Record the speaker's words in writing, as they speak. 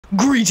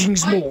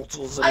Greetings,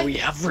 mortals, and we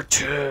have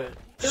returned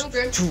to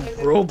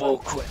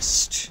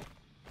Roboquest.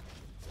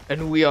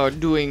 And we are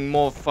doing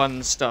more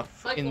fun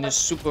stuff in this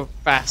super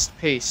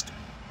fast-paced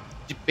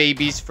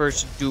baby's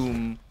first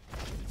Doom.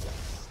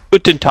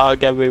 Guten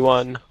Tag,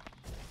 everyone.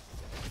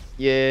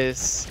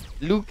 Yes,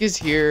 Luke is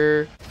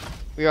here.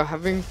 We are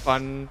having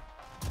fun.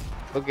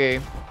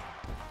 Okay.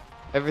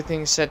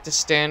 Everything's set to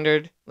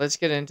standard. Let's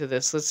get into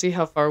this. Let's see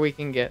how far we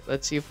can get.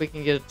 Let's see if we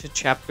can get to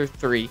chapter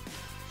 3.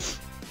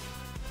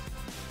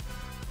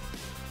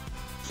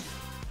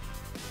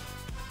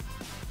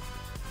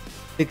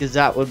 Because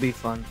that would be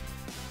fun.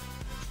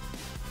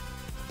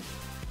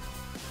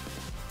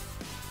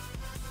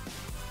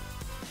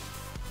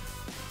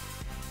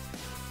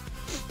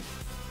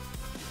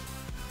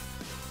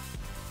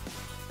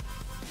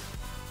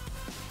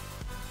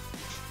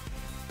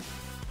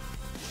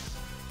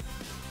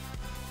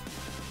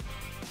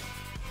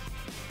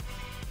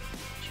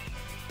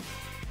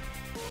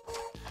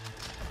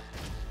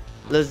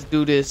 Let's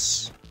do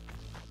this.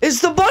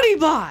 It's the buddy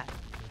bot!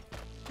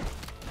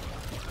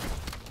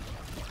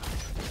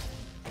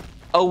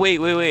 Oh,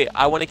 wait.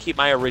 I want to keep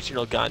my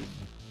original gun.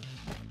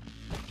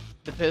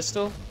 The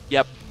pistol?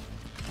 Yep.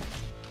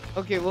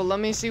 Okay, well, let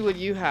me see what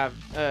you have.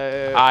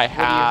 I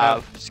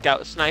have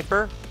Scout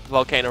Sniper,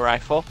 Volcano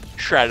Rifle,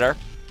 Shredder,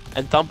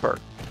 and Thumper.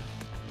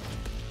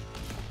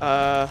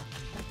 Let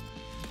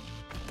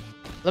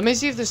me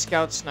see if the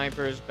Scout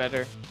Sniper is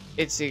better.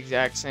 It's the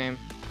exact same.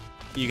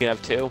 You can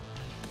have 2.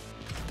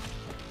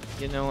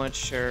 You know what?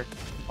 Sure.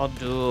 I'll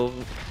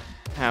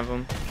have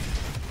them.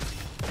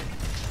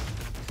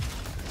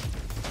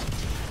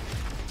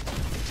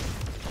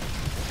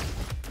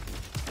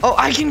 Oh,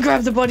 I can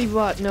grab the buddy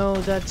bot. No,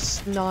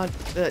 that's not.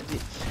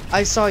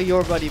 I saw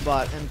your buddy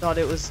bot and thought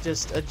it was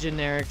just a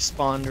generic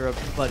spawner of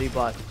the buddy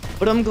bot.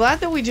 But I'm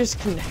glad that we just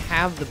can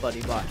have the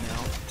buddy bot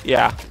now.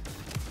 Yeah.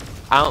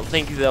 I don't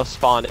think they'll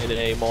spawn in it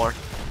anymore.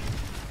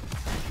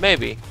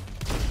 Maybe.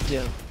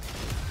 Yeah.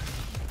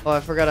 Oh,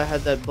 I forgot I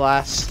had that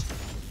blast.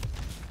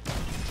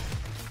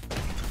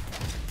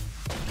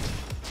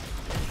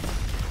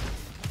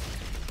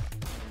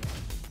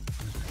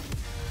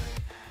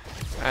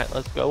 Alright,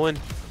 let's go in.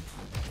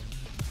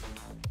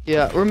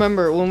 Yeah,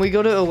 remember, when we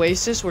go to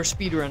Oasis, we're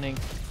speedrunning.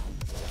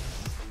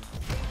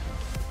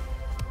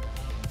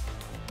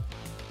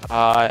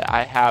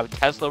 I have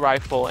Tesla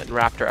Rifle and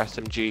Raptor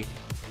SMG.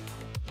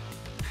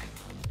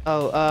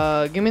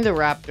 Oh, give me the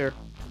Raptor.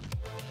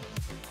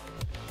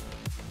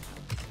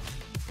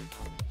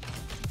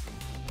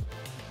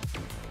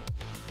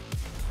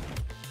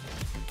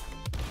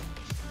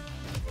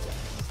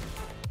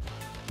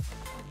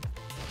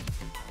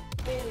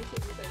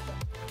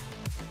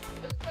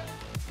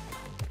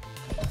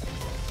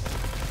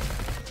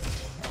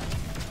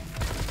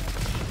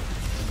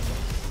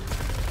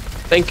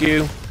 Thank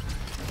you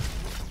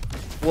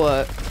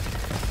What?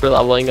 for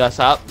leveling us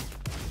up.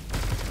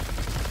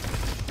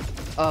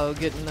 Oh,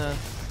 getting the...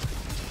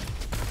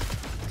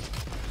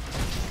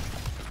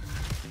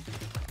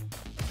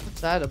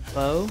 What's that, a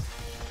bow?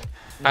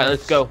 Alright,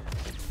 let's go.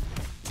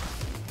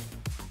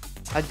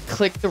 I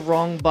clicked the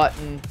wrong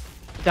button.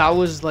 That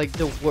was like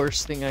the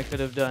worst thing I could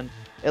have done.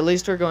 At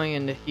least we're going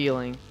into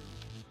healing.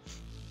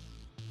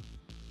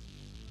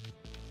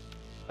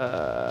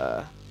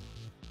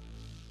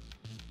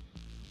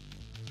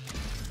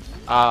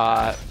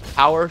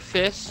 Power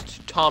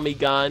Fist, Tommy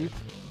Gun,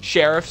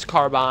 Sheriff's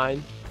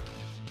Carbine.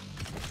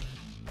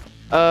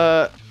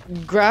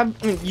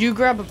 You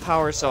grab a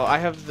power saw. I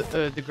have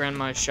the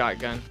grandma's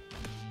shotgun.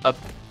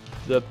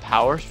 The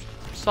Power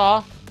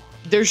Saw?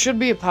 There should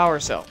be a power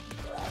cell.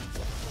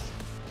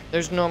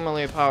 There's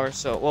normally a power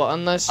cell. Well,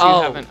 unless you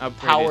haven't upgraded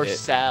Power it.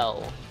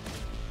 Cell.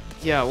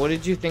 Yeah, what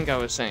did you think I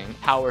was saying?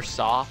 Power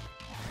Saw.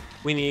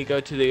 We need to go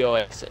to the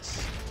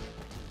Oasis.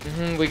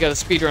 We gotta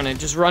speedrun it.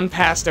 Just run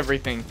past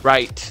everything.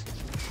 Right.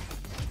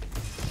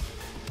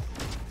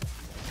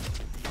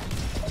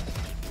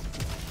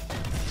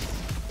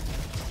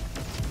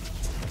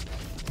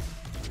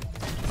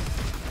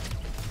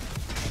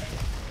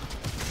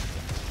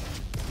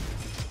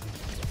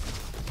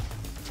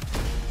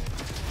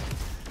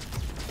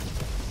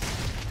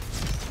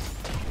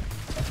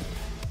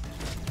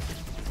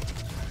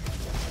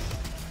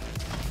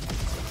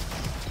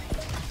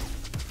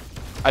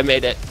 I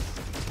made it.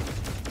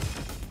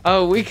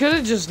 Oh, we could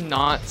have just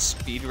not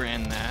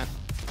speedran that.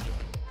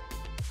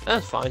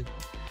 That's fine.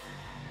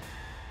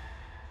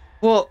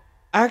 Well,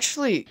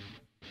 actually,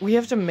 we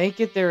have to make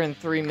it there in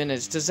 3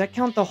 minutes. Does that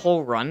count the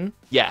whole run?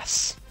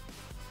 Yes.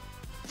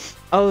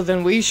 Oh,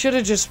 then we should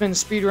have just been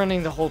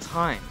speedrunning the whole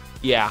time.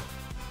 Yeah.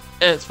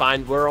 And it's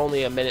fine. We're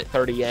only a minute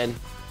 30 in.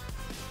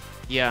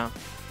 Yeah.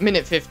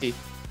 Minute 50.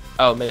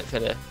 Oh, minute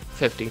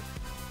 50.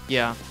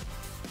 Yeah.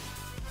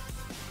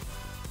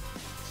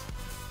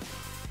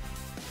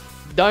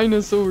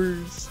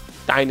 Dinosaurs.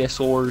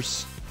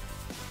 Dinosaurs.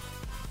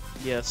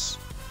 Yes.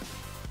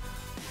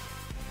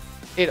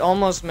 It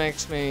almost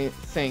makes me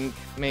think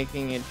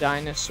making a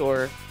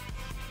dinosaur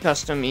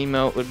custom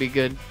emote would be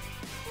good.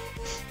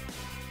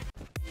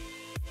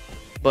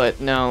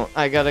 But no,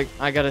 I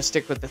gotta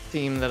stick with the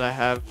theme that I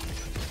have.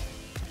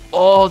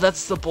 Oh,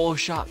 that's the bull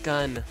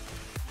shotgun.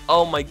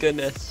 Oh my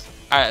goodness.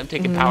 Alright, I'm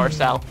taking power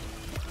cell.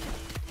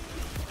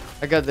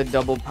 I got the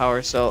double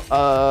power cell.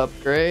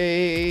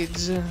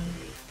 Upgrades.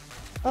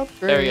 Upgrades.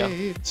 There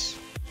you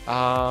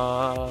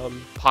go.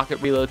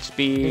 Pocket reload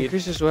speed.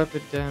 Increases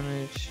weapon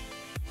damage.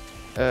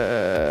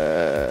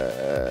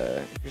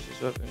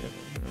 Increases weapon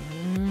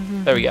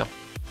damage. There we go.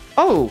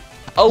 Oh!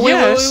 Oh, wait,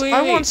 yes, wait.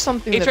 I want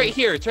something It's right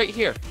here. It's right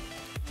here.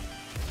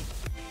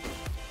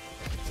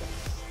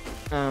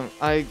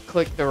 I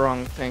clicked the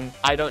wrong thing.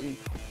 I don't...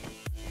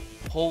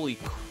 Holy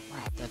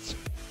crap, that's...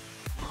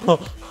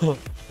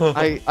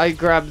 I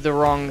grabbed the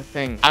wrong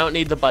thing. I don't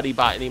need the buddy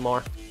bot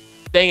anymore.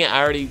 Dang it,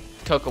 I already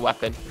took a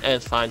weapon, and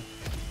it's fine.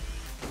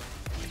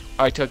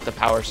 I took the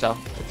power cell.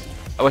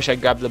 I wish I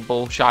grabbed the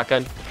bull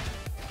shotgun.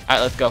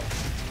 Alright, let's go.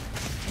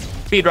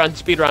 Speed run,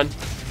 speed run.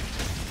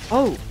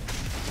 Oh.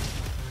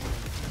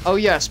 Oh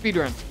yeah,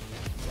 speedrun.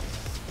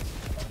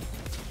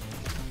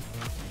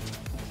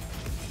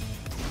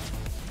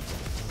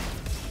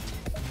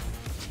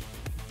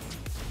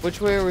 Which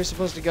way are we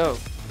supposed to go?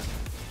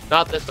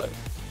 Not this way.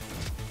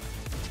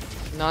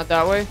 Not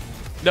that way?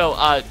 No,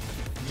 I'm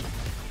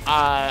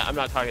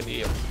not talking to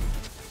you.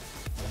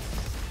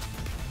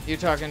 You're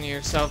talking to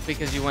yourself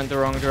because you went the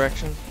wrong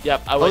direction?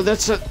 Yep, I went.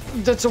 Oh,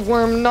 that's a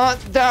worm, not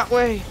that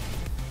way.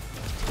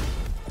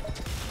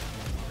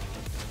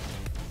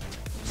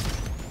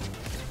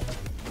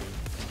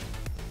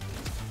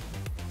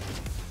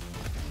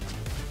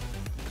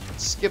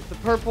 Skip the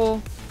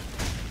purple.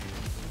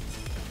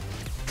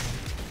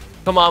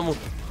 Come on.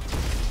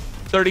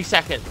 30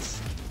 seconds.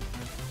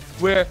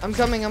 Where? I'm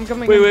coming.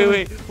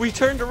 Wait. We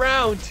turned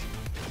around.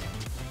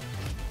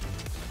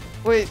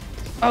 Wait.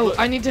 Oh,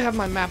 I need to have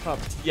my map up.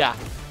 Yeah.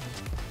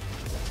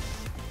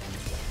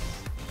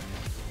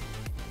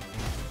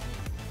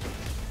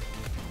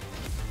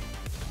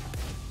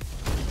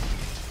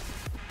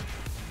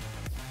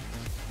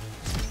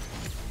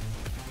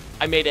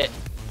 I made it.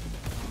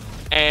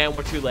 And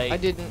we're too late. I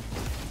didn't.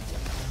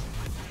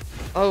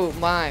 Oh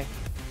my.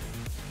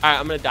 Alright,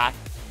 I'm gonna die.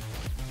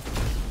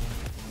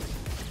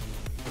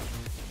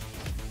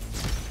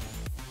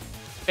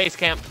 Base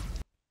camp.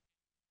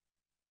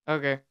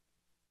 Okay.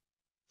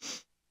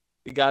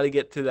 You gotta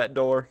get to that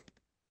door.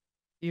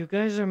 You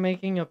guys are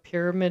making a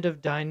pyramid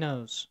of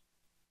dinos.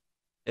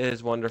 It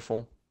is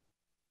wonderful.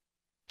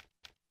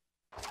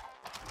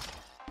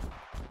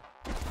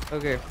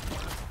 Okay.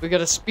 We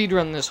gotta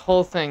speedrun this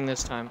whole thing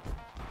this time.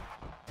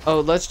 Oh,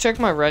 let's check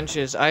my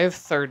wrenches. I have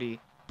 30.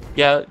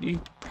 Yeah, you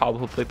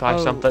probably buy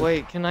something.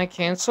 Wait, can I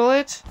cancel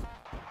it?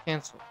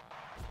 Cancel.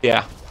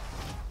 Yeah.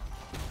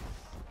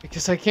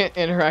 Because I can't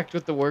interact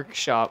with the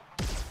workshop.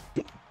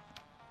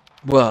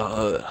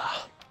 Whoa.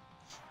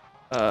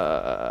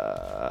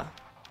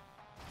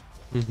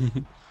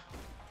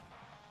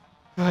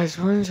 Guys,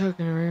 one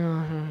token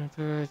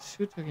reroll.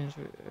 2 tokens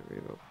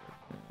reroll.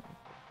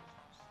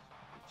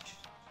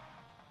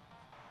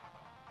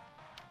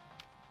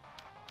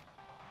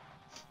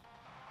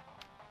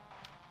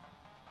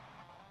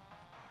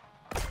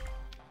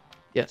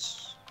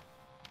 Yes.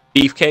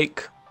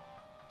 Beefcake.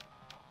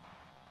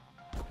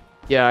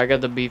 Yeah, I got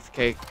the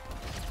beefcake.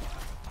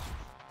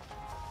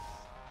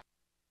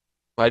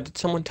 Why did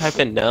someone type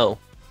in no?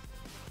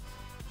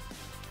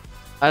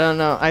 I don't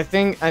know. I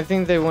think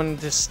they wanted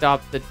to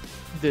stop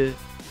the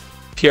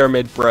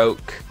pyramid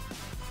broke.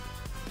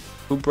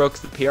 Who broke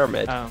the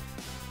pyramid? Oh.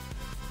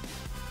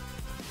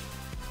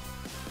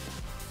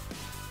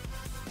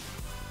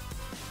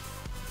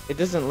 It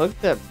doesn't look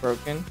that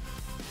broken.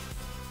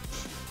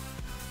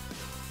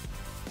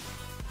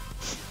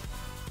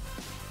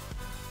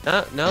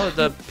 No,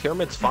 the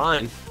pyramid's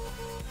fine.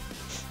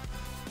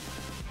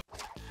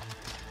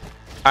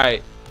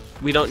 Alright,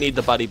 we don't need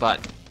the buddy bot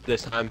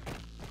this time.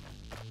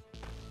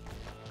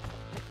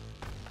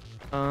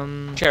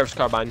 Sheriff's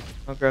carbine.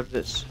 I'll grab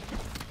this.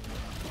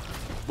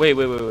 Wait.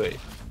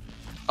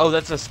 Oh,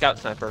 that's a scout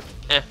sniper.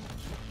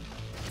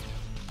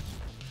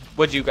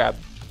 What'd you grab?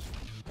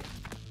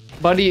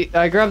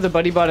 I grabbed the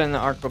buddy bot and the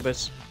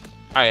arquebus.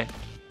 Alright.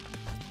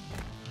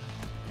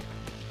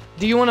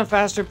 Do you want a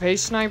faster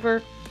pace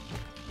sniper?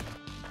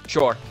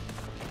 Sure.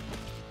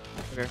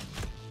 Okay.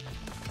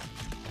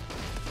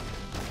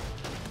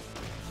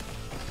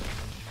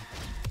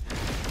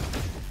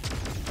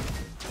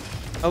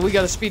 Oh, we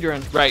got a speed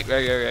run. Right.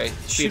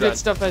 Shoot at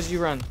stuff as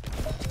you run.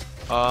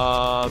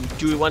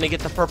 Do we want to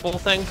get the purple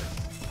thing?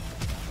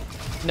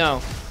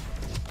 No.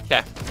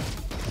 Okay.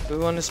 We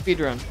want a speed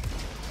run.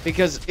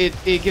 Because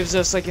it gives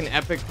us like an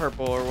epic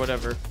purple or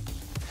whatever.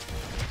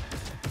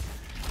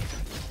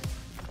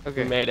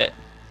 Okay. We made it.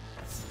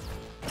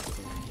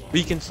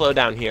 We can slow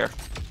down here.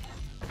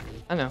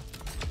 I know.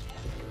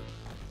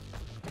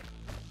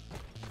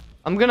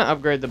 I'm gonna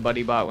upgrade the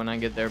buddy bot when I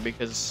get there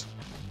because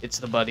it's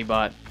the buddy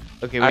bot.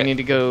 Okay, we need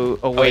to go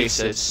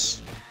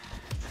Oasis.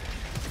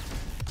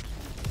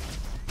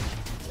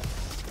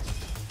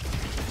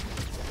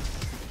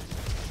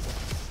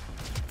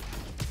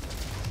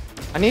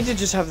 I need to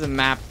just have the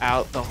map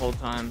out the whole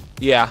time.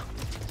 Yeah.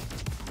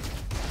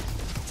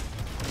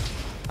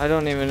 I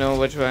don't even know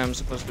which way I'm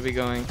supposed to be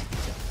going.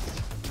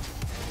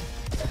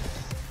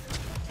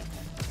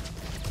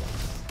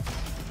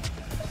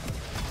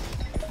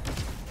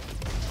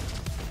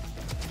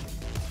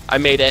 I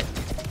made it.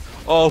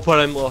 Oh, but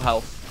I'm low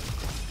health.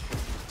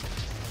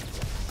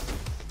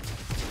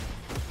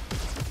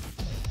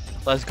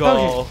 Let's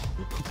go.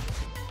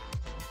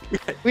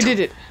 Okay. We did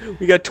it.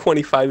 We got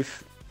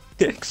 25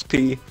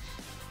 XP.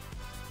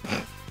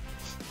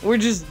 We're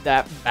just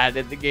that bad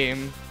at the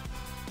game.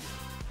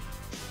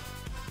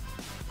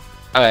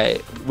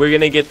 Alright, we're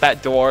gonna get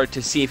that door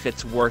to see if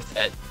it's worth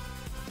it.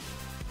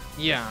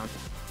 Yeah.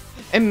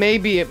 And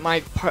maybe it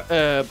might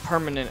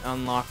permanent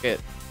unlock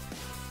it.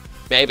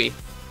 Maybe.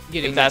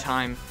 Getting the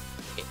time.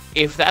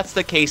 If that's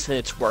the case, then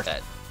it's worth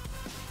it.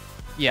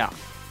 Yeah.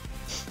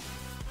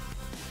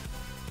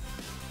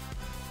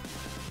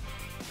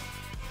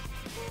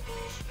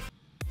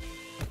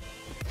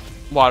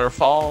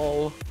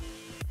 Waterfall.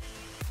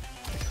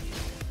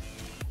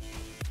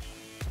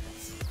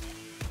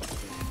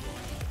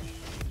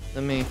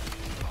 Let me.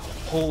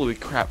 Holy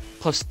crap.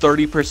 Plus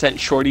 30%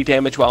 shorty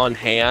damage while in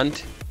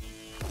hand.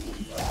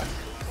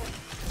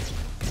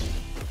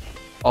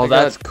 Oh,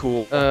 that's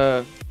cool.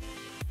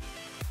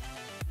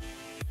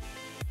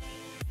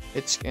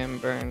 Hit scan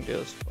burn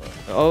deals.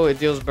 Oh, it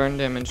deals burn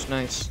damage.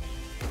 Nice.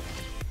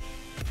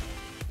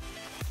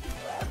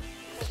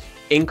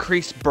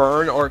 Increase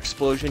burn or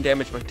explosion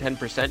damage by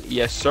 10%.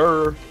 Yes,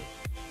 sir.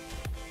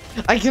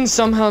 I can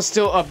somehow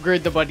still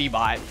upgrade the buddy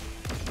bot.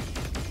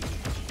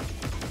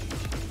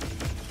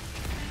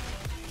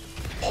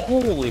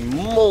 Holy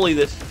moly,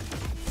 this.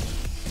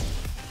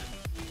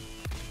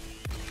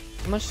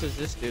 How much does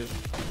this do?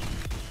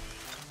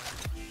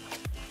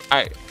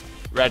 Alright,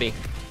 ready.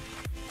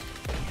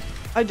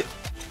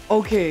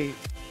 Okay,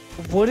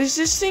 what does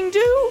this thing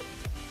do?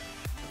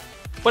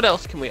 What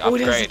else can we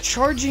upgrade? Oh, it has a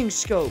charging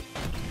scope.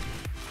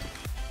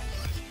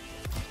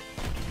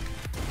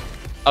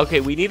 Okay,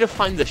 we need to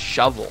find the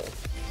shovel.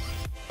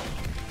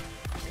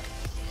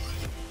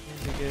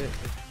 Need to get it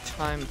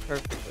time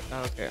perfect.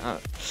 Okay,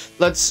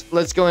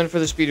 let's go in for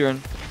the speedrun.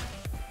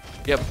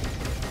 Yep.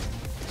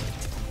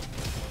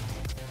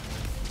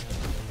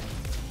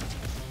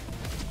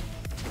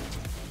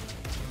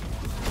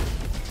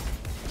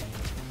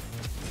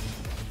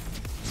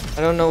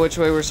 I don't know which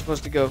way we're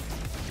supposed to go.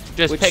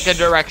 Just pick a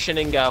direction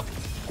and go.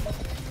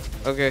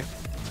 Okay.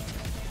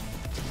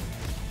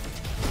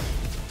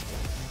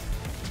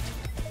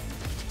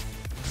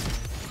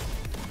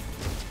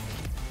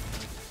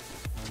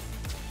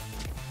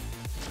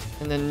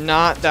 And then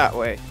not that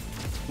way.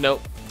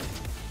 Nope.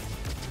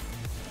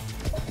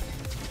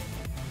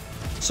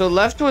 So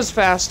left was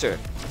faster.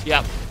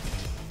 Yep.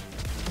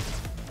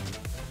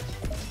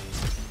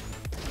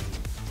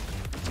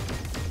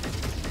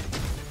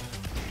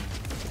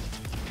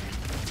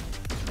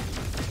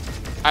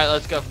 Alright,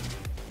 let's go.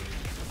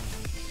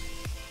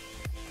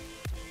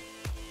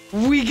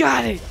 We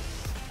got it!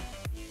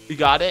 You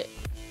got it?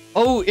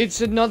 Oh,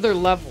 it's another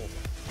level.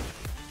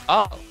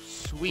 Oh,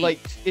 sweet. Like,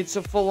 it's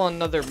a full-on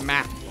another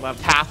map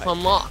level. Path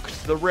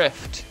unlocked. The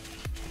rift.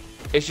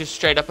 It's just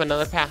straight up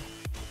another path.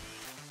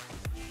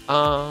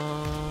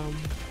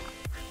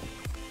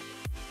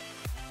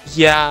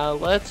 Yeah,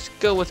 let's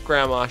go with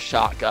Grandma's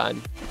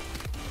shotgun.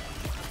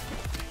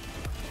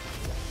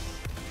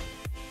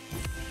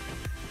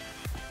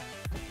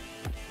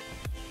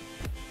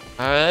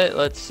 Alright,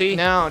 let's see.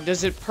 Now,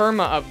 does it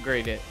perma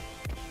upgrade it?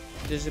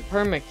 Does it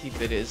perma keep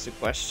it is the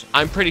question.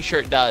 I'm pretty sure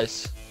it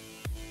does.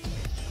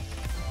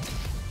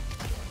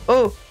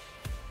 Oh!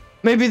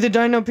 Maybe the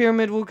Dino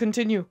Pyramid will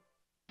continue.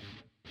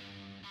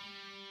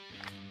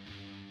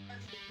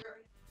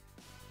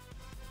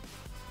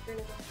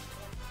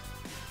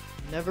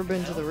 Never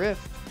been to the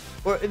rift.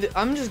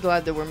 I'm just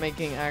glad that we're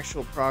making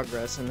actual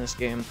progress in this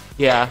game.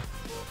 Yeah.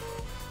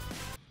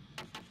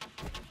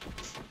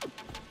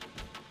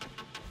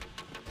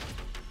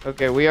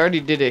 Okay, we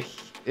already did a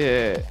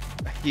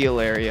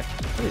heal area.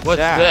 What's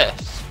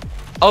this?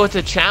 Oh, it's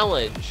a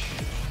challenge.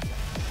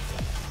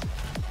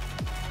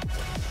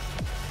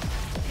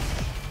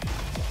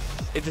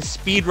 It's a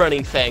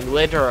speedrunning thing,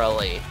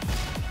 literally.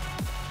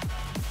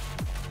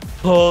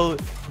 Oh,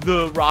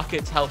 the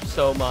rockets help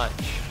so much.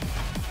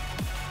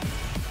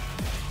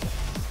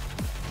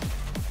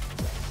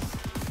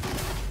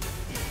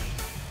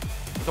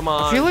 Come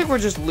on. I feel like we're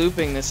just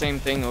looping the same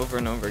thing over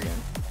and over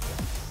again.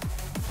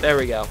 There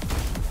we go.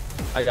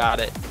 I got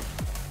it.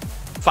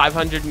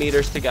 500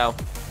 meters to go.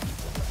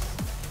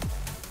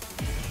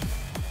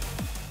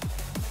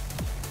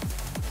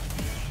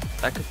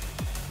 That could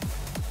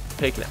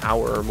take an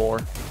hour or more.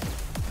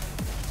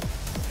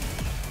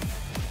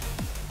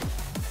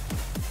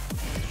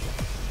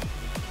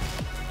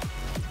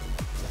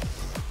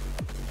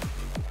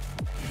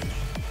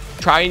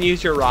 Try and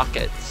use your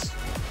rockets.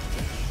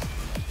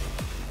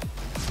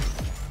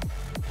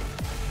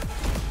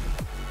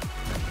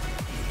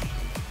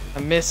 I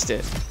missed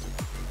it.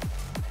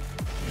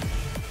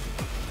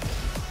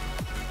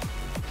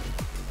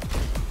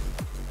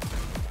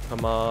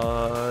 Come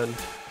on.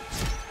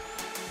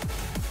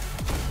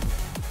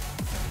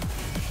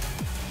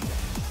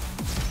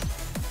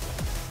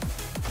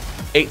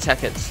 8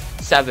 seconds.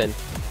 7,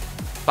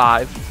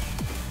 5,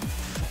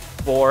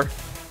 4.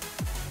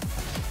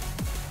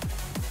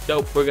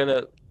 Nope, we're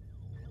gonna.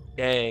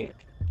 Dang.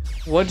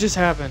 What just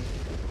happened?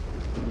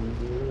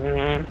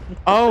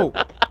 Oh.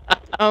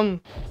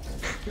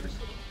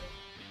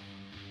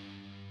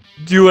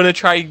 Do you want to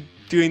try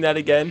doing that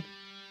again?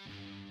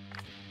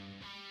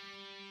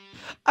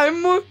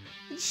 I'm more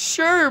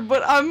sure,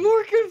 but I'm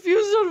more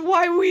confused on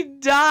why we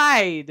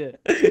died.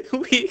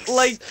 We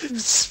Like,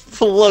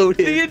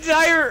 exploded. The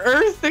entire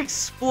Earth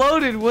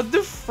exploded. What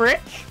the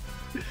frick?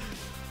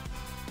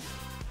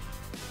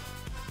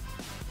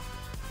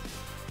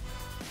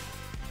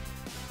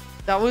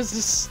 That was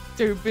a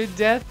stupid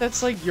death.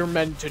 That's like, you're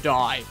meant to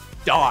die.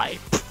 Die.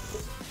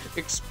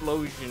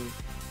 Explosion.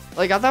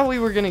 Like, I thought we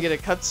were gonna get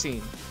a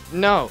cutscene.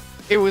 No.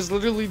 It was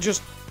literally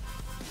just,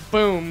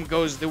 boom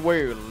goes the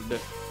world.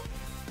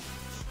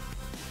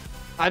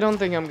 I don't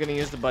think I'm gonna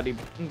use the buddy.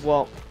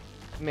 Well,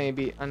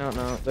 maybe. I don't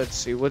know. Let's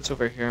see. What's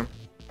over here?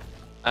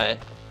 I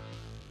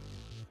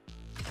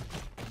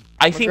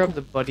think grab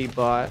the buddy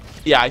bot.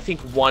 Yeah, I think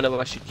one of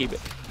us should keep it.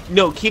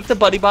 No, keep the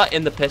buddy bot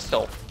and the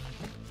pistol.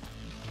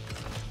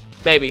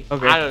 Maybe.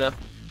 Okay. I don't know.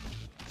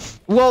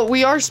 Well,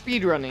 we are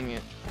speedrunning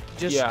it.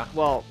 Just, yeah.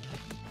 Well,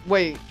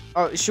 wait.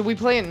 Should we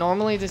play it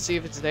normally to see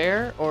if it's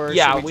there, or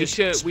yeah, should we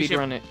just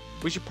speedrun it?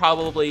 We should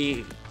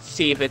probably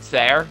see if it's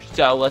there.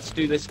 So let's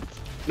do this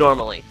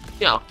normally.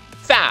 You know,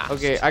 fast.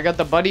 Okay, I got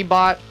the buddy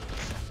bot,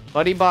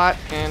 and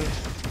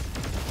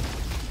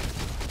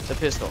the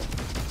pistol.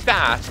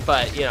 Fast,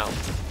 but you know,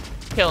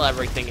 kill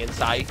everything in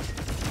sight.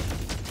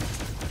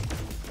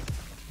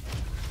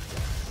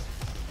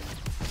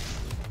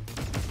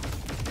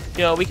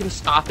 You know, we can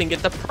stop and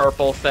get the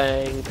purple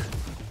thing.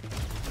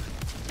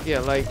 Yeah,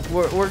 like,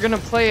 we're gonna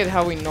play it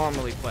how we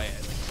normally play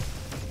it.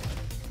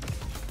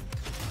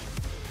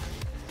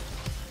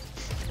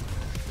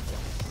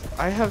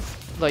 I have,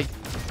 like,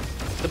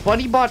 the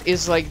buddy bot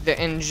is like the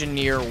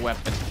engineer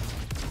weapon.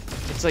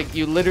 It's like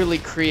you literally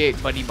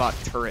create buddy bot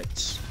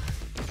turrets.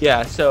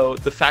 Yeah, so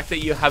the fact that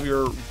you have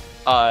your,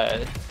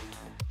 the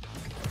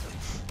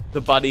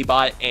buddy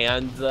bot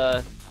and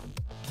the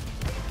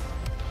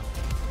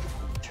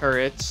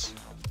turrets.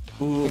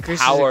 Ooh,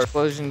 increases power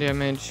explosion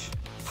damage.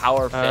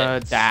 Power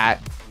fist. That.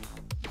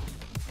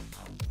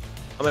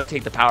 I'm gonna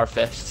take the power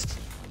fist.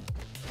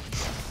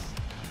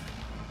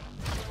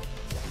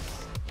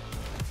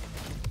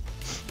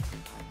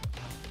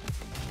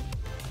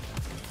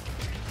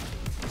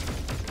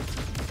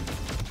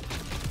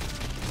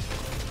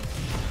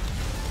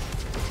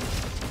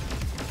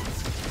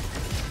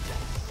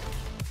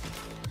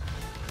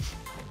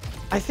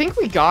 I think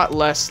we got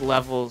less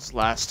levels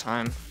last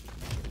time.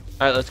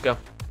 Alright, let's go.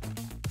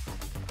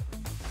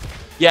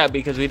 Yeah,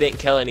 because we didn't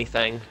kill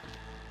anything.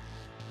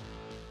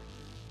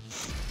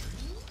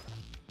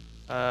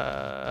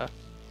 No.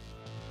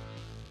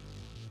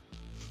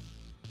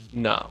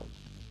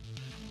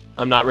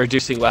 I'm not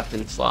reducing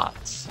weapon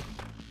slots.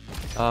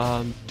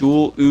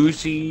 Dual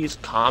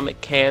Uzis, comet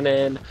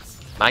cannon.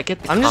 Might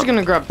get I'm just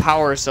gonna grab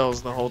power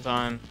cells the whole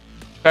time.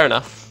 Fair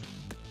enough.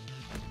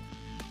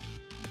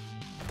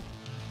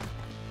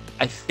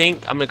 I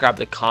think I'm gonna grab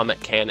the comet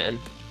cannon.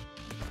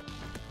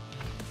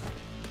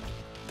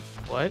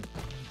 What?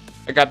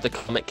 I grabbed the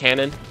comet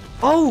cannon.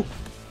 Oh!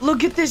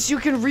 Look at this! You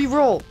can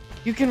re-roll!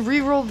 You can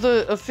re-roll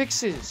the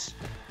affixes.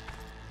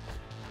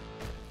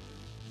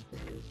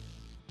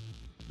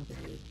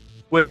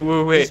 Wait.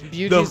 This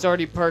beauty's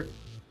already perked.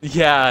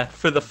 Yeah,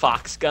 for the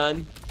fox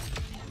gun.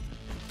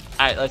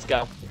 Alright, let's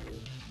go.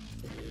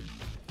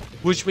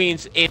 Which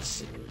means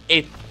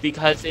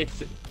because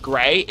it's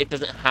gray, it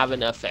doesn't have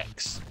an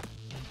affix.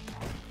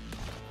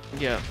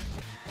 Yeah.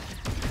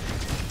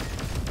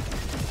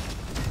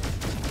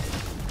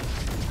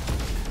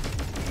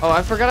 Oh,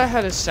 I forgot I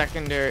had a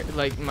secondary,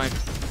 like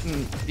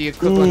the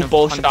equivalent of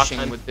punching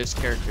shotgun with this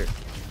character.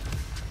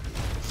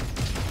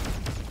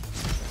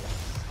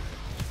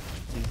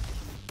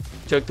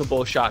 Took the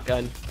bull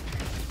shotgun.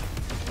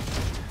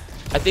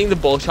 I think the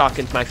bull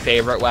shotgun's my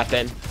favorite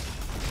weapon.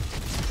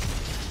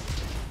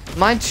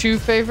 My two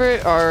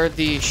favorite are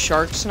the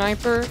shark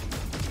sniper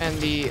and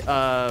the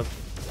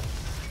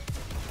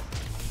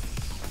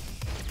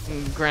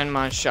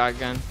grandma's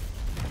shotgun.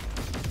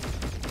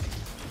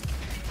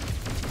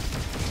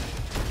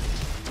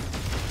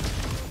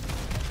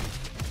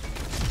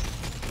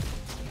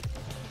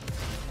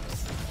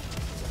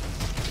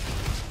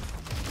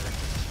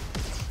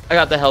 I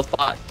got the health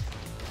bot.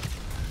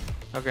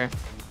 Okay.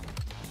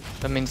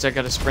 That means I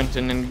gotta sprint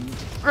in and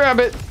grab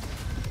it.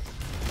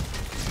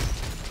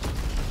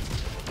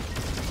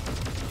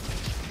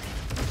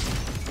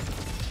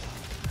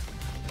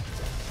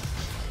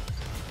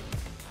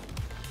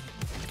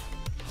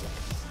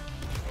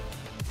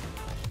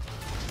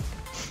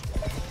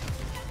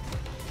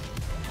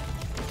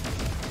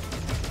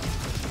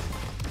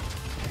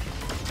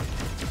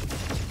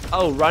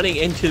 Oh, running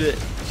into it.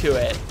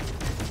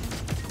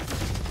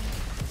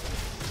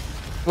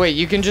 Wait,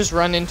 you can just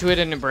run into it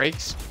and it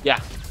breaks? Yeah.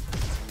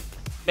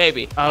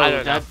 Maybe. Oh, I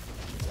don't know.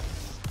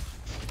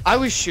 I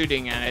was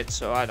shooting at it,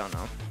 so I don't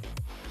know.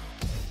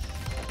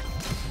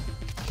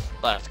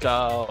 Let's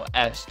go.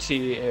 S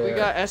tier. We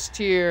got S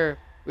tier.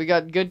 We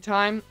got good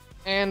time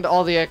and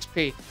all the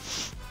XP.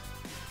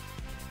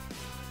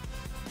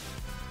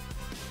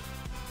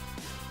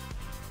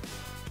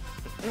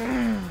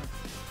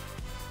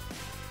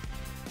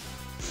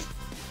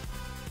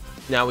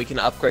 Now we can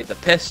upgrade the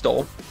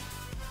pistol.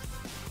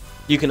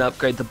 You can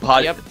upgrade the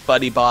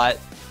buddy bot.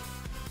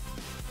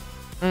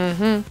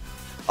 Mm-hmm.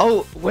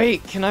 Oh,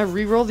 wait, can I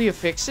reroll the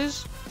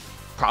affixes?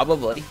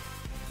 Probably.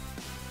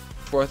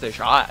 It's worth a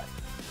shot.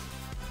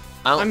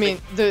 I mean,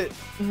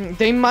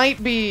 they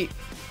might be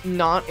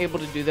not able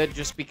to do that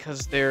just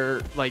because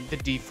they're like the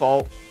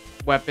default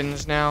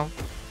weapons now.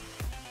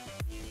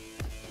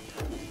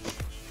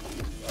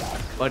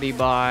 Buddy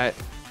bot.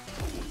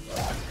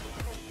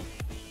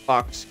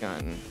 Box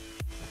gun.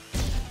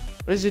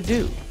 What does it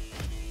do?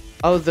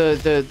 Oh,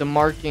 the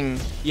marking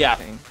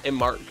thing. It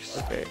marks.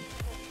 Okay.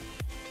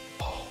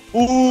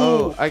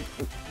 Ooh. Oh,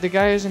 the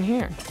guy isn't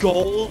here.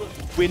 Gold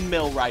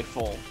windmill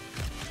rifle.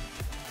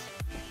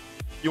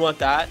 You want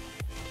that?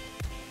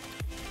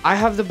 I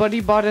have the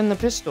buddy bot and the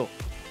pistol.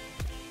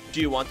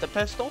 Do you want the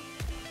pistol?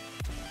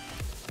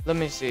 Let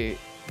me see.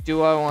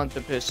 Do I want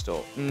the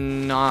pistol?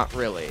 Not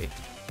really.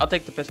 I'll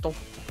take the pistol.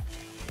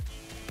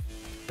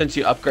 Since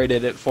you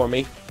upgraded it for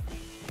me.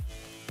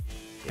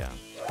 Yeah.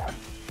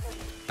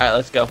 Alright,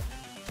 let's go.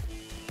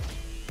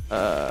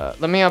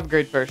 Let me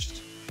upgrade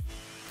first.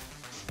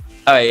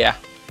 Oh, yeah.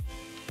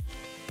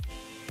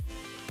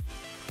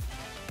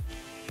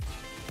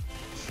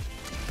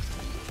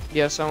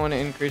 Yes, I want to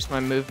increase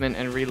my movement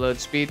and reload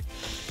speed.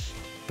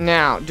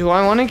 Now, do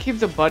I want to keep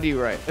the buddy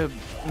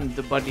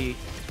the buddy?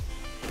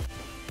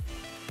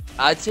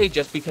 I'd say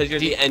just because you're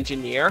the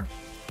engineer,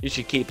 you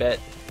should keep it.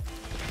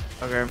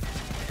 Okay.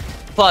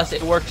 Plus,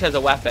 it works as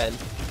a weapon.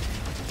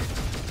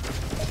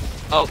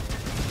 Oh.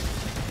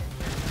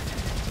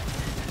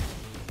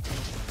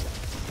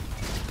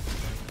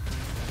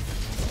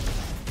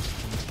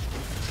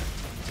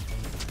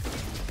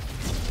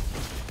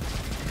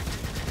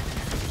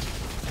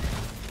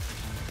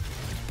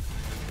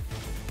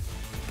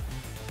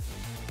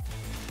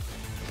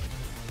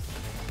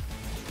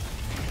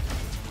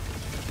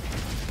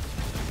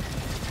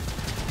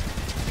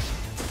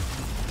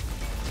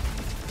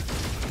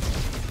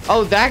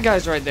 Oh, that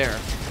guy's right there.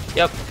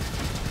 Yep.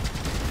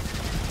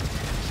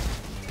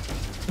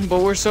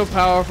 But we're so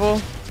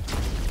powerful.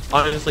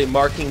 Honestly,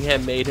 marking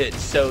him made it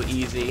so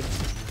easy.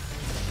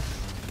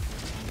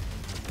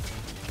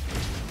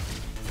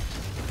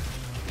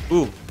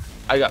 Ooh,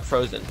 I got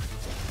frozen.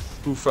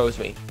 Who froze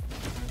me?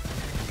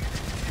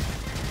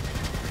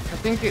 I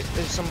think if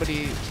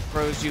somebody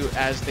froze you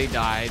as they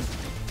died.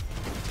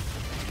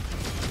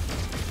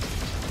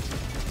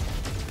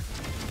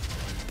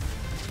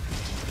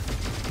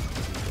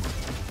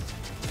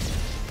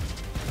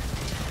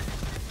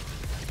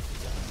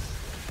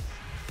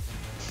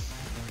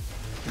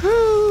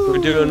 We're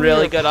doing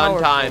really good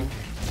on time.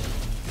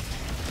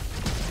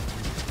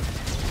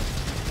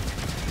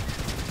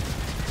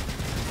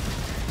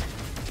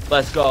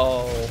 Let's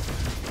go.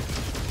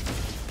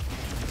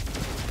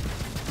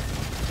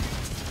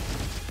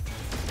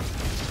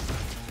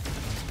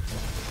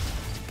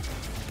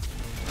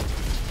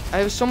 I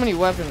have so many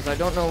weapons, I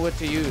don't know what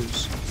to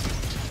use.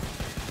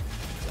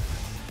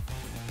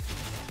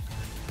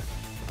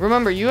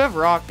 Remember, you have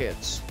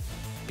rockets.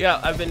 Yeah,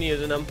 I've been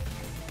using them.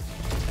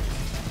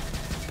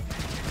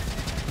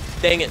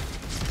 Dang it.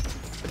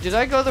 Did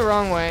I go the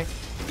wrong way?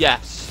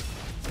 Yes.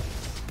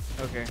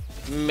 Okay.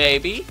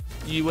 Maybe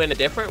you went a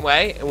different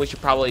way, and we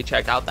should probably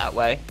check out that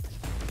way.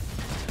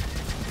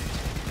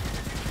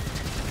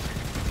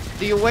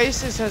 The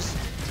Oasis has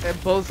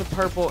both a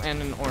purple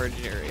and an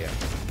orange area.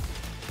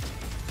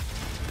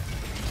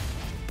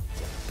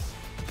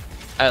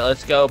 Alright,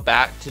 let's go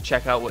back to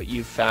check out what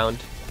you found.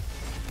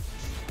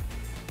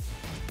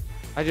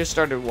 I just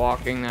started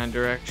walking that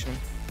direction.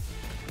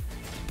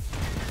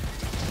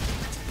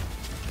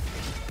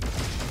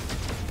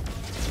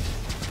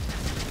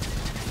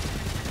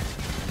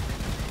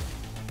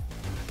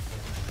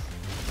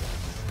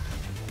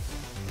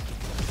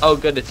 Oh,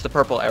 good, it's the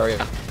purple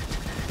area.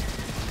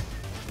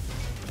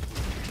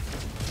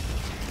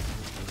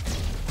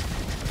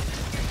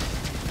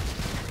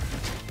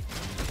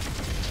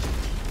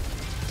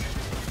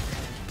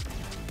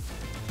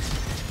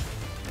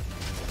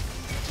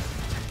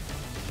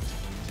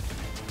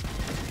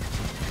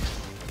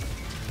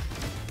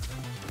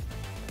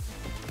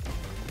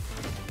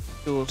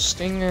 Dual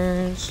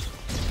stingers.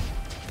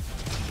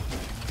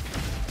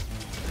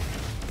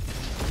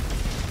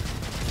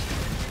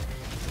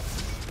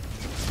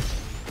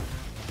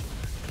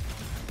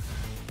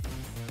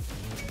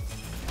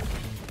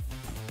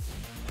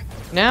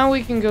 Now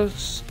we can go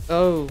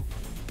oh.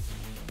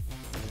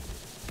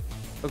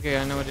 Okay,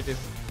 I know what to do.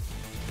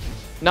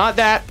 Not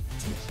that.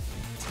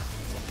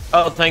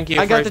 Oh, thank you.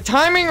 I got the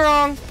timing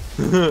wrong.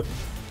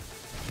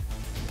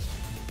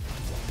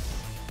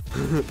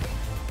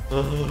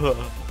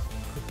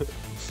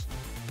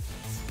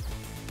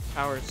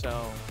 Power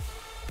cell.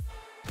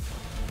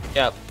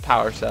 Yep,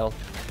 power cell.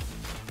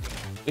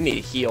 We need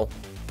to heal.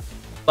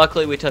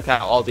 Luckily, we took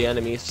out all the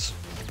enemies.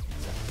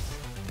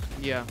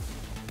 Yeah.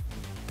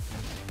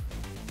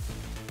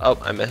 Oh,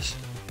 I missed.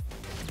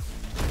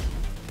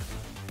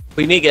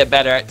 We need to get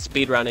better at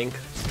speedrunning.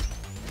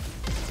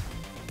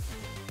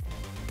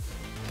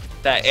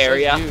 That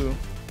area.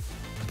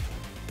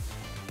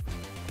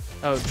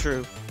 Oh,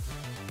 true.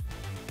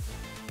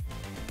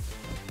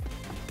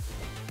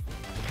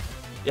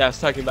 Yeah, I was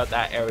talking about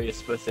that area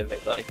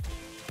specifically.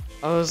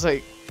 I was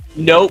like,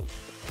 nope.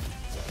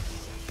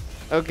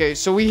 Okay,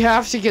 so we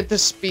have to get the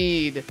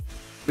speed.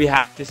 We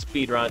have to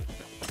speedrun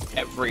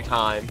every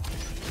time.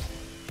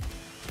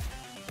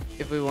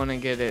 If we want to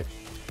get it.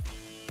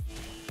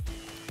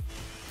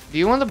 Do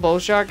you want the bow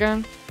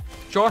shotgun?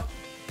 Sure.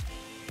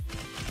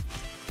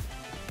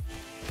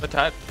 What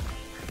type?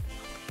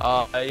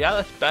 Yeah,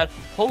 that's bad.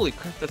 Holy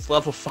crap, that's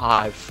level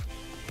 5.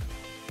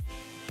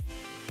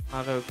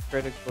 Auto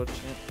critical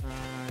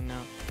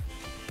no.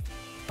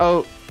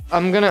 Oh,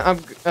 I'm gonna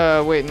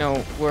wait,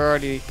 no, we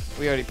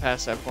already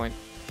passed that point.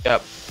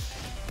 Yep.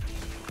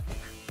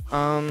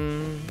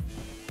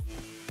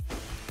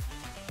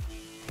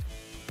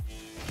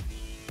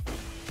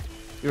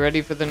 You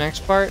ready for the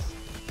next part?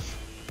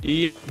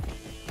 Yeah.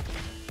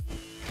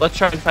 Let's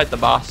try and fight the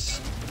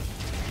boss.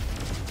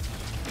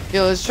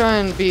 Yeah, let's try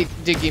and beat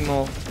Diggy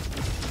Mole.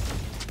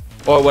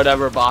 Or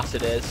whatever boss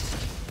it is.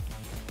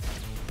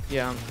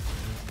 Yeah.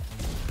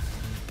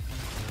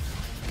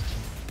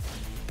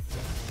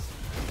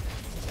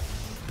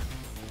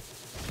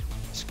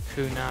 It's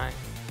kunai.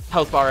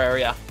 Health bar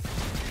area.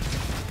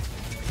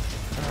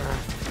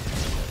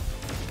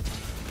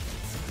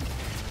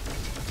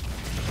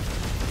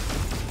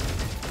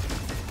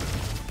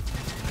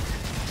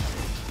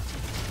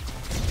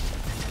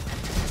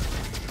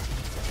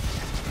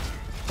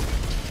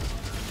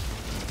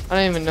 I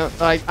don't even know,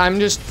 like, I'm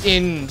just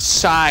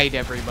inside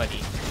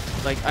everybody.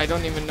 Like, I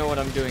don't even know what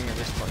I'm doing at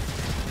this point.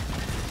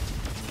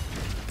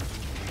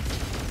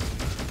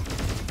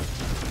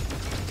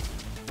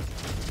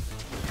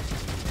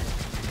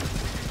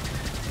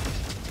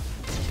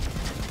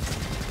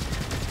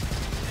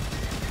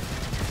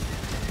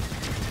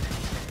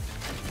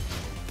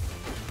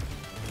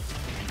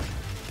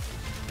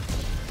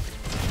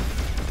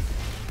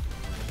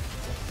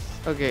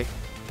 Okay.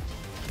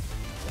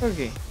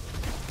 Okay.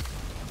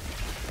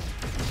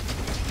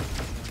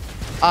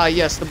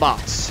 Yes, the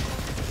boss.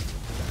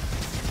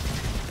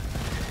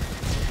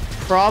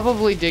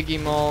 Probably Diggy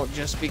Mole,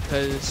 just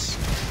because...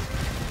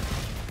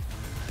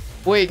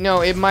 Wait,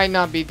 no, it might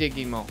not be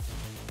Diggy Mole.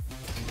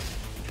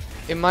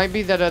 It might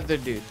be that other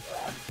dude.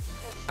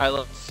 Alright,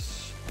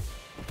 let's...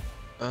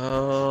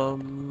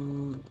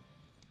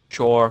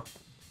 Sure.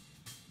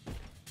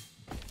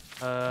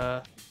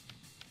 Alright,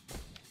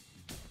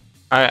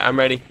 I'm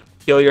ready.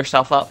 Heal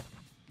yourself up.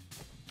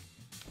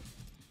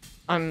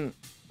 I'm...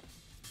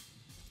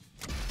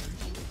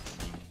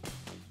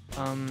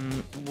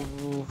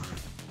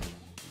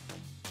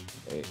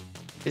 Wait.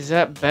 Is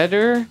that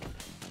better?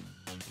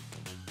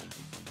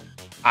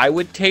 I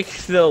would take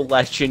the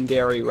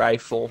legendary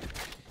rifle.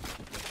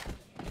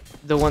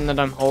 The one that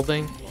I'm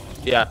holding?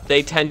 Yeah,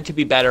 they tend to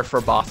be better for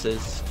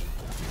bosses.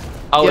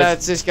 Oh, yeah,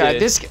 it's this guy.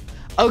 This guy.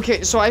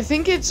 Okay, so I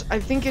think it's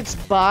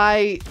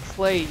by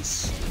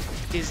place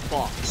is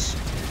boss.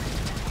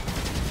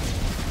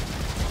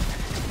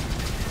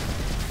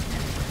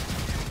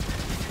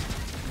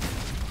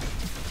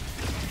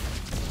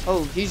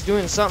 Oh, he's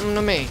doing something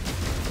to me.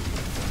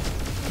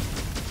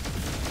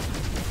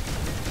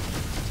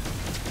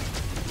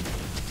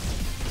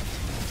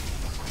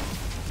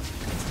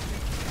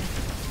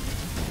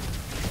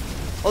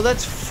 Oh,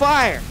 that's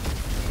fire.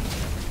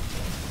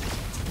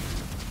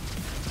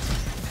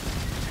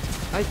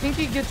 I think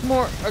he gets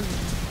more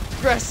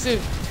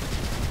aggressive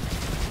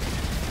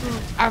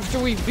after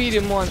we beat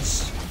him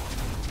once.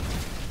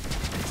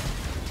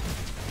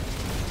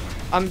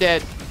 I'm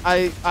dead.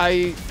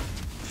 I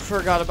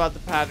forgot about the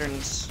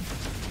patterns.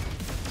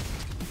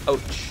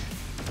 Ouch.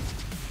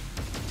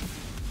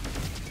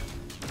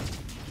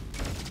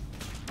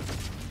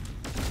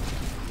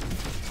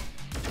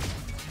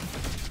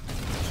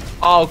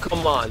 Oh,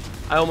 come on.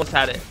 I almost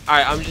had it.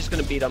 Alright, I'm just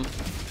gonna beat him.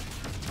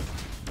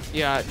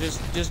 Yeah,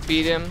 just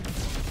beat him.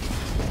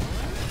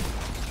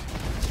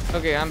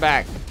 Okay, I'm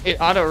back.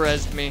 It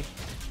auto-resed me.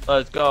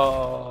 Let's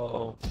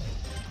go.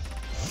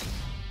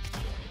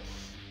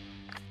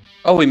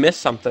 Oh, we missed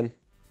something.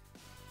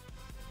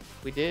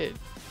 We did.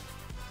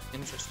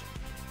 Interesting.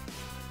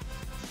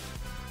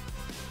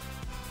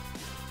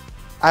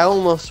 I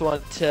almost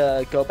want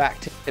to go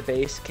back to the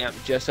base camp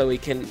just so we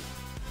can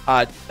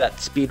that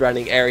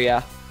speedrunning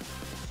area.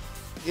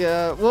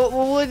 Yeah,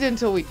 we'll wait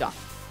until we die.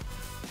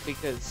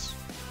 Because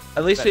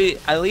at least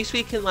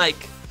we can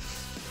like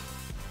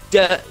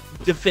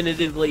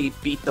definitively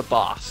beat the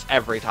boss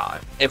every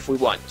time if we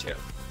want to.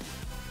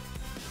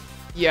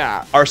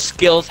 Yeah. Our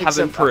skills have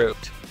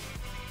improved.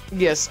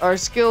 Yes, our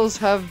skills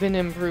have been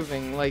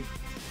improving, like,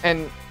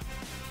 and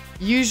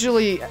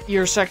usually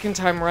your second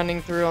time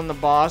running through on the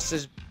boss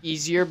is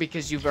easier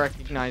because you've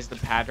recognized the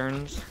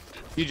patterns.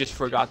 You just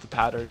forgot the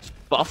patterns.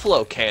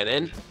 Buffalo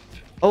cannon.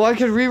 Oh, I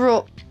could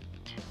reroll.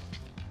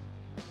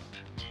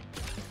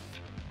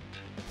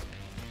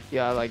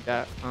 Yeah, I like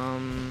that.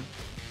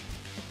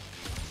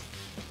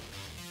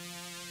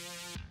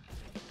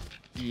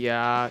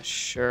 Yeah,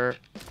 sure.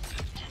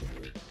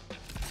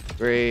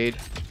 Upgrade.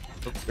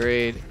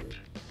 Upgrade.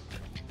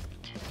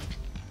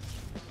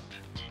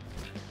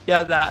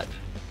 Yeah, that.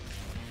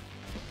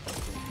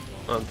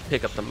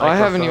 Pick up the Oh, microphone. I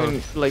haven't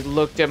even like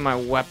looked at my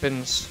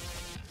weapons.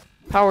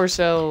 Power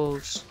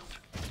cells.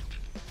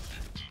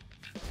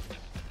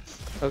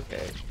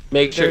 Okay.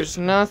 Make sure. There's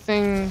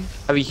nothing.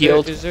 Have you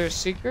healed? Is there a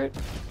secret?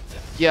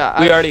 Yeah,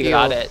 We I already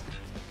got healed. it.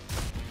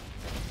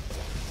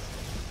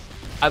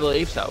 I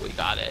believe so. We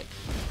got it.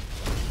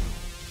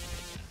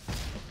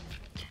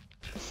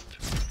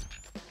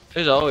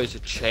 There's always a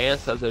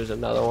chance that there's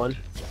another one.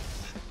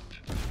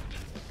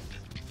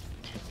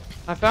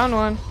 I found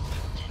one.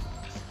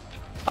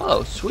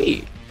 Oh,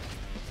 sweet.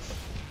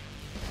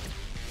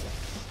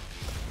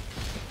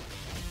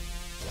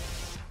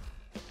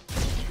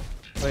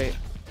 Wait.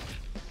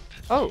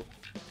 Oh,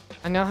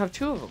 I now have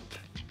 2 of them.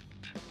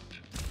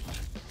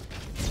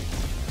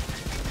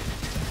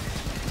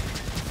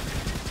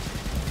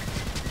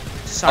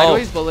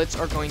 Sideways bullets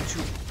are going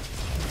to...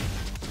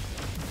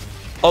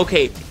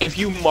 Okay, if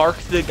you mark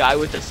the guy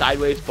with the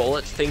sideways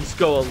bullets, things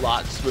go a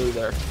lot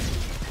smoother.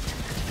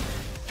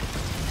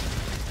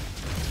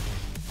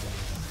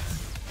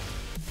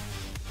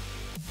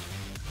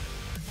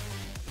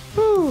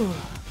 Whew.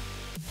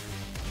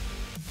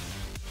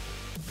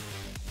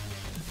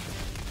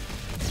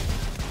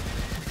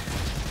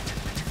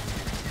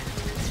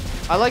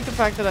 I like the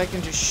fact that I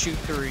can just shoot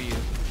through you.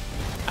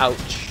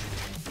 Ouch.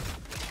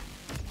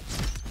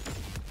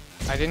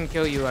 I didn't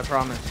kill you, I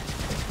promise.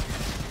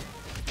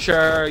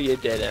 Sure, you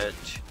didn't.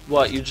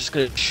 What, you're just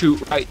gonna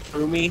shoot right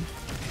through me?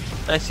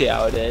 I see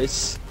how it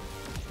is.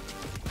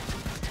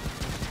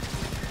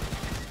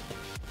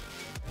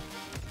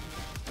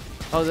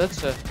 Oh,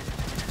 that's a...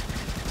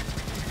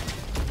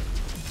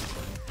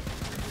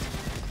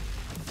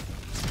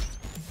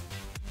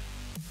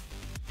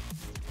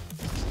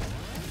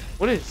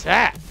 What is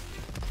that?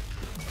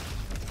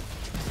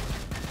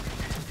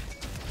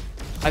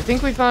 I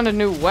think we found a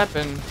new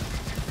weapon.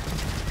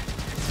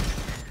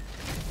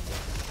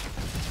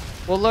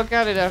 We'll look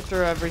at it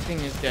after everything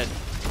is dead.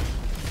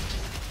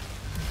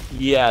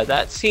 Yeah,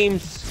 that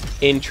seems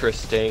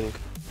interesting.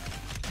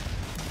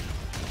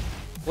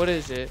 What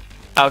is it?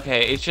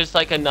 Okay, it's just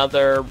like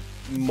another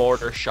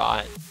mortar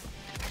shot.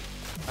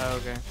 Oh,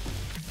 okay.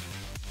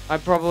 I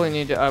probably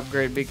need to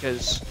upgrade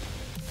because...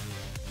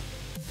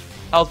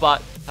 Health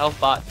bot, health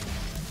bot.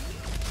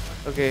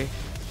 Okay.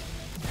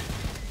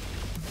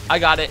 I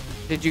got it.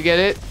 Did you get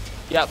it?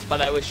 Yep,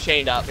 but I was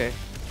chained up. Okay.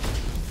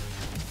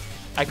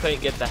 I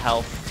couldn't get the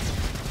health.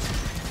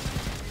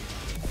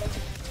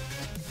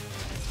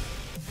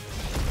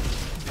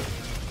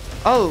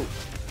 Oh!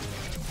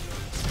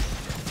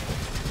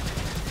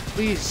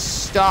 Please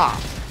stop.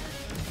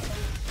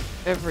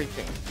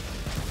 Everything.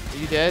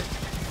 Are you dead?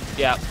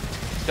 Yep.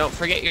 Don't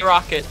forget your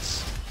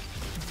rockets.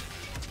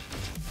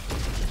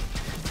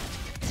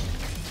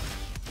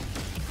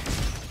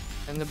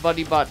 And the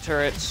buddy bot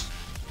turrets.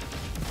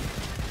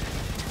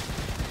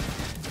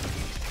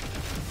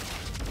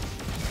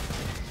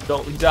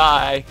 Don't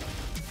die.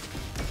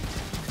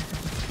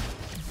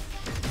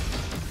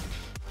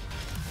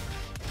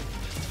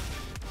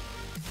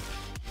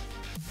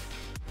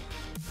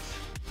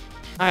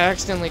 I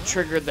accidentally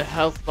triggered the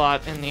health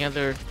bot in the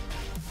other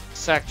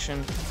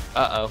section.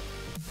 Uh-oh.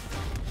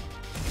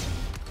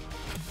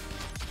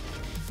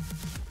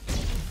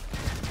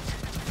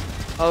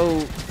 Oh,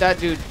 that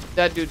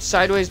dude,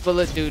 sideways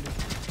bullet dude.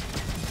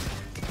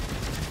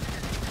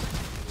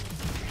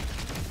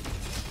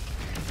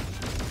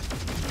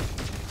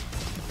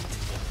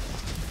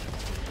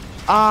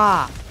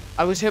 Ah,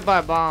 I was hit by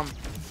a bomb.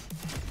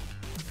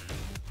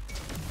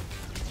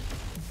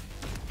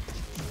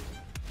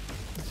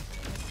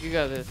 You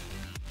got this.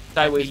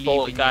 Sideways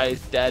bullet guy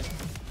is dead.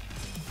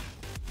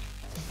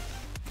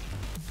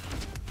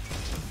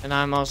 And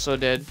I'm also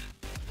dead.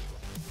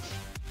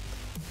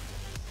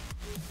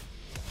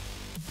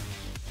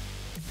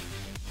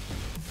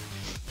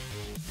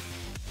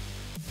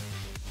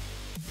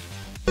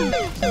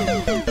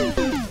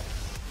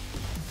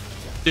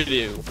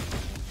 Doo-doo.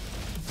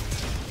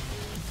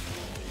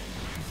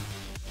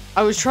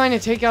 I was trying to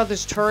take out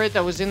this turret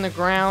that was in the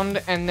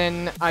ground, and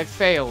then I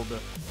failed.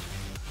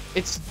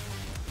 It's...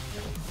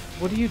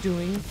 What are you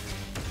doing?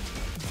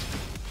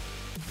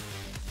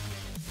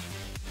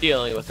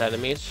 Dealing with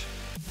enemies.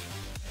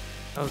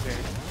 Okay.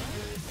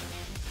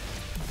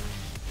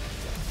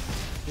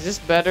 Is this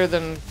better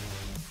than...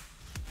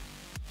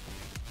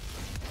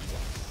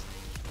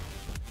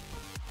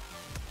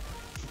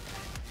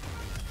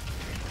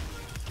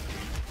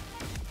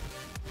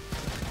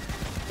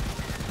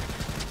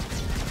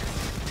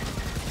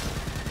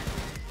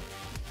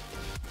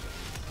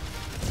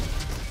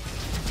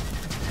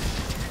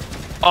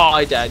 Oh,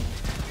 I died.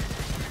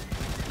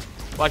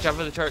 Watch out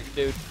for the turret,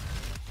 dude.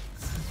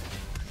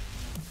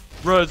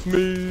 Res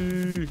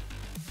me.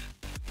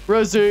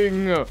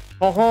 Rezzing.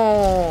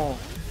 Oh.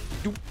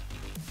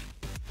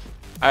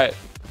 Alright.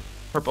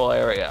 Purple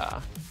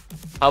area.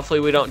 Hopefully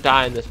we don't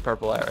die in this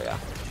purple area.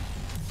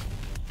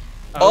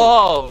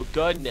 Oh,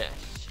 goodness.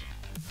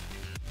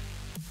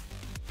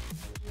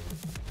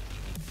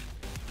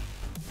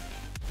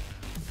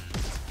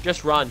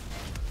 Just run.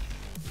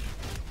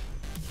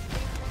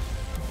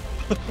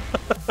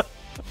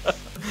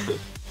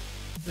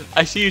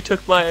 I see you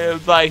took my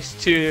advice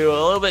to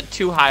a little bit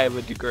too high of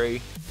a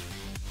degree.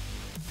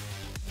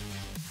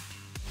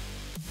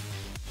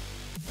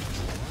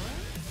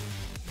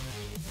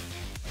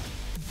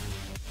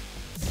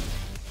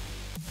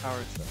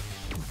 Power cell.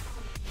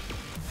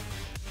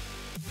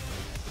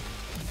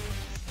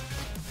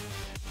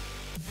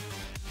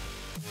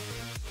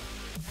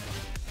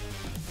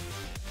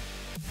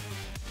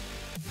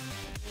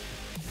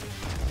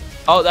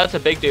 Oh, that's a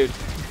big dude.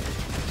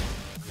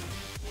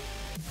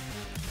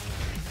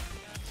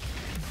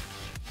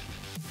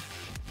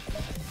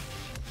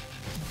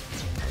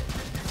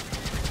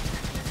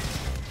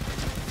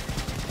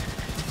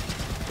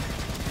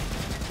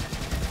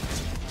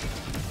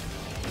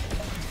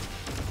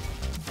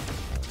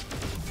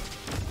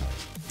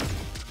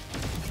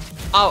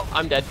 Oh,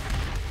 I'm dead.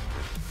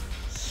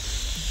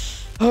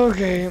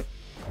 Okay.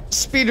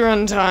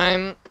 Speedrun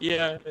time.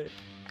 Yeah.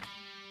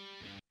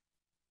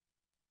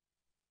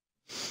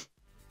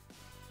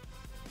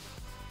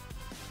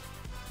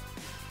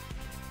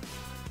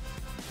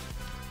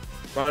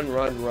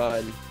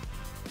 Run.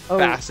 Oh,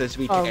 Fast as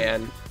we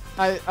can.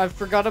 I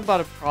forgot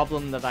about a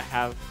problem that I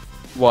have.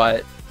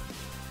 What?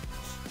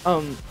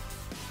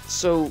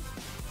 So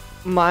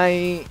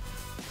my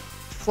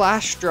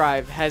flash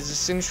drive has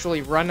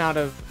essentially run out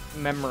of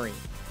memory.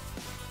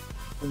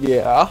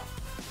 Yeah.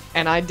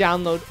 And I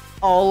download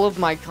all of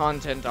my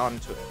content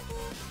onto it.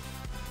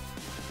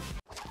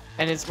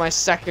 And it's my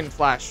second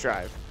flash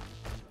drive.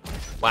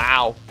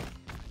 Wow.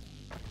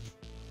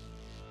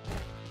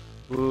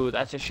 Ooh,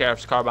 that's a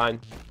sheriff's carbine.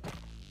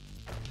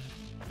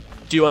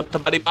 Do you want the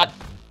buddy bot?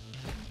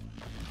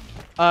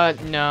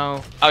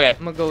 No. Okay.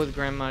 I'm gonna go with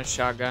Grandma's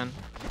shotgun.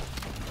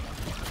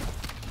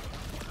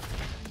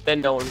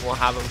 Then no one will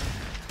have him.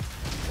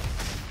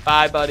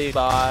 Bye, buddy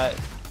bot.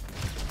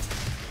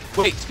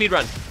 Wait,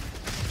 speedrun.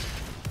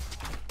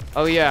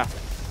 Oh yeah.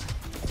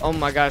 Oh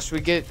my gosh, we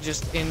get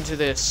just into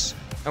this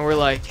and we're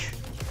like,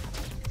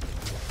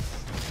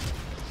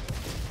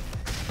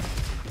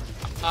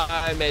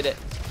 I made it.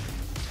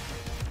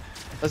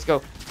 let's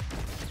go.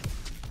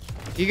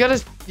 You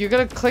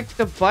gotta click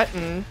the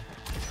button.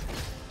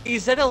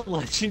 Is that a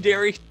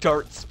legendary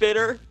dart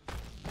spitter?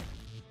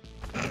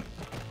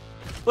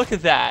 Look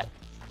at that.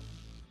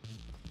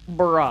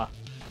 Bruh.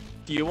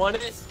 Do you want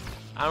it?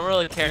 I don't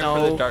really care for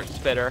No. the dart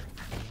spitter.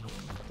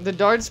 The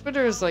dart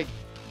spitter is like,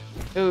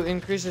 it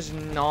increases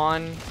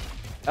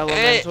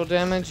non-elemental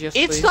damage. Yes,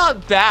 It's please.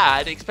 not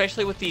bad,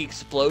 especially with the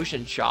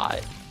explosion shot.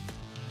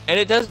 And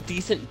it does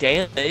decent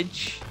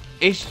damage.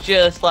 It's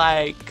just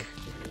like...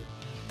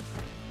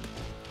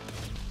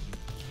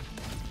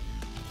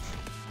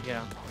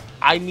 Yeah.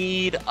 I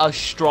need a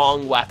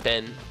strong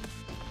weapon.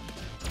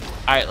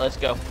 Alright, let's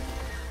go.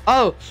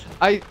 Oh,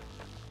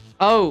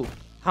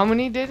 how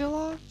many data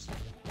logs?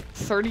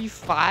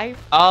 35?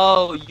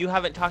 Oh, you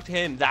haven't talked to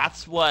him.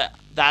 That's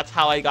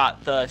how I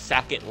got the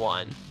second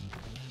one.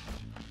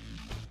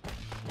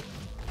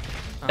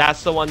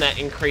 That's the one that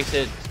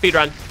increases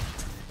speedrun.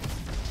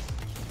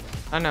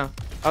 I know.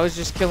 I was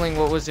just killing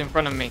what was in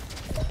front of me.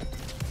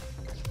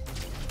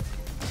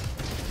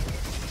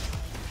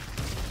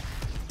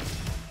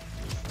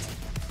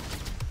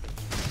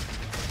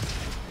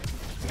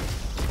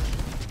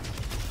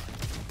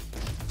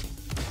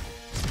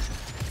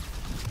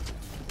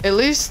 At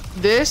least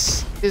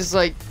this is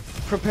like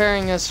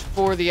preparing us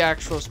for the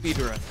actual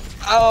speedrun.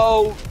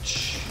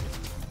 Ouch.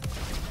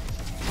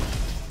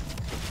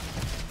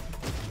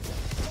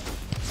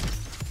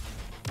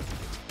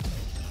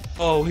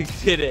 Oh, we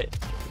did it.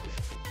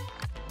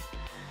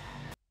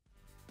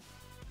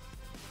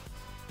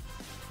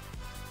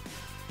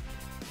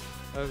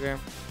 Okay.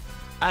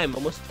 I'm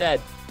almost dead.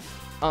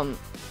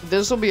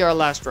 This will be our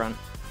last run.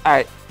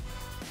 Alright.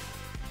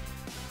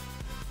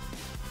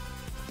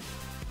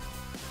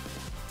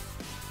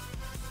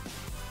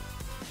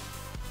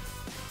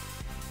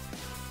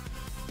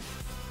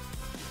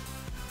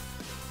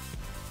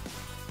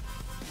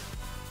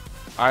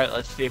 Alright,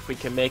 let's see if we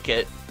can make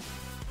it.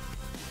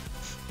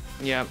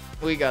 Yeah,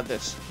 we got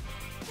this.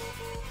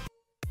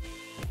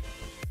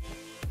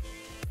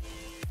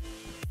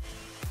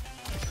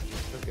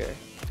 Okay.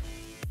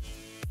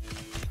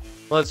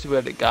 Let's see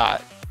what it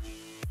got.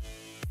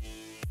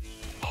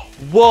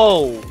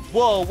 Whoa.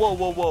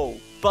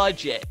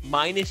 Budget.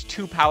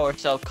 -2 power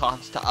cell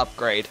cost to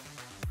upgrade.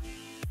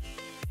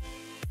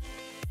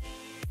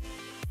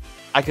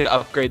 I could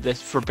upgrade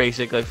this for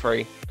basically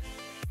free.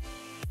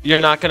 You're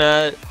not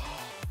gonna...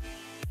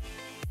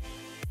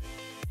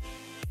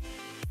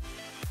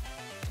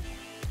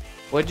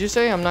 What'd you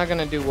say? I'm not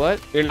gonna do what?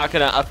 You're not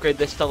gonna upgrade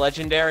this to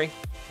legendary?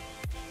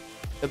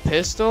 The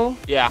pistol?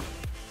 Yeah.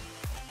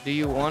 Do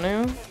you want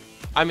to?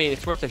 I mean,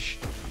 it's worth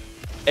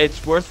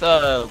it's worth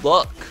a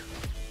look.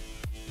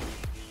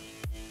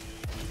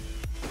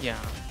 Yeah,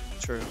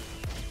 true.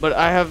 But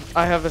I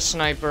have a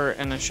sniper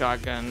and a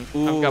shotgun.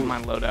 Ooh. I've got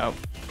my loadout.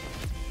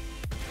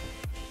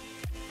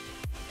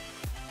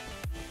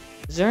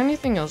 Is there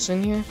anything else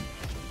in here?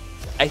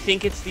 I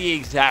think it's the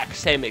exact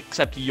same,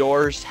 except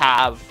yours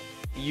have...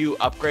 You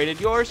upgraded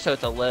yours, so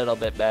it's a little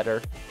bit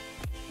better.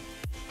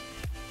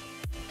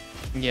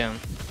 Yeah.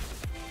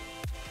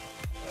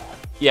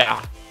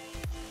 Yeah.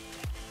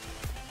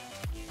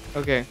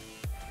 Okay.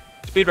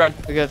 Speedrun.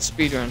 We got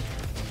speedrun.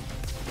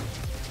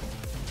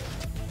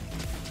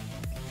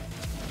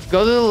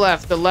 Go to the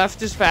left. The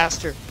left is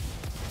faster.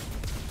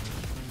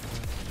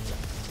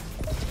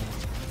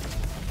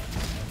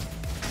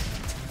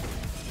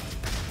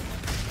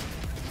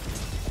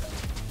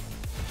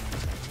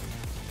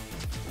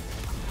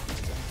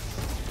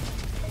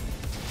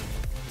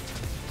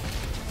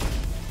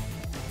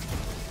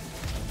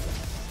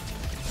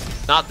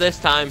 Not this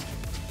time.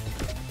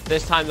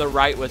 This time the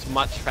right was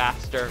much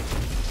faster.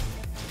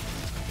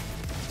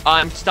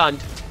 I'm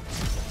stunned.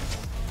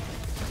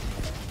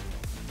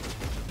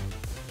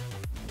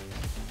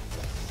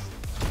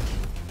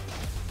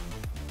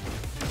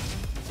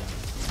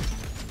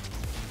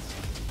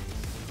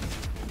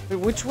 Wait,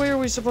 which way are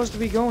we supposed to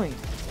be going?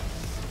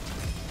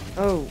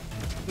 Oh,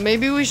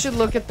 maybe we should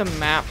look at the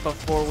map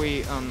before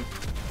we,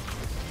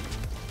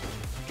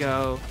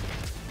 go.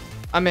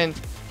 I'm in.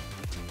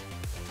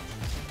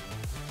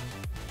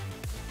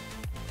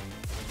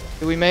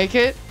 Did we make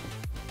it?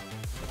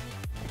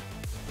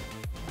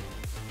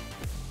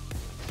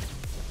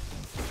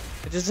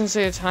 It doesn't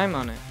say a time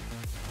on it.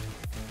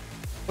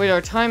 Wait, our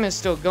time is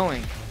still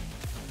going.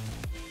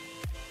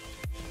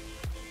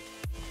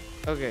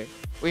 Okay,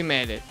 we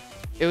made it.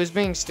 It was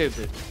being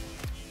stupid.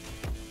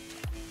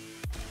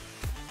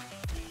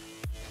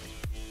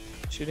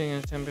 Shooting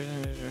a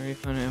 10%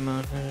 refund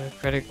amount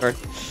credit card.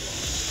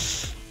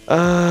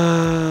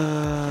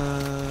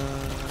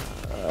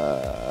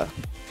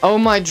 Oh,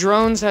 my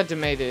drones had to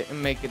make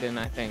it in,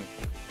 I think.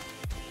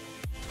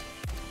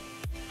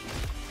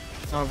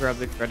 I'll grab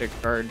the credit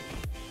card.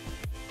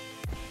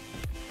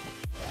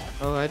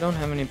 Oh, I don't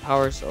have any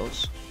power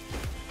cells.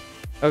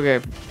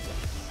 Okay.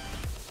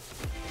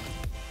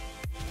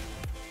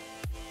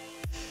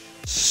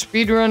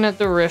 Speedrun at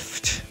the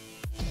Rift.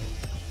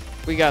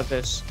 We got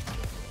this.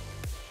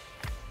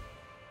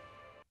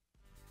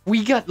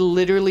 We got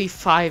literally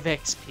 5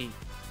 XP.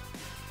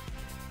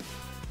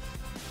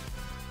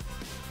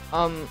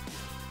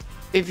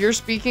 If you're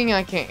speaking,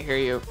 I can't hear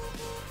you.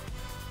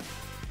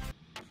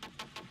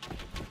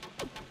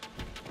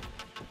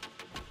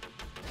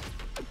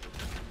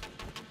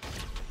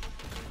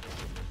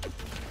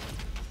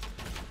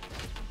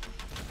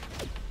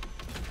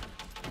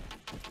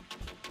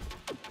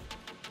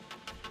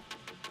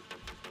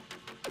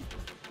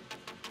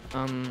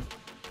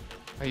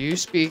 Are you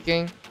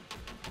speaking?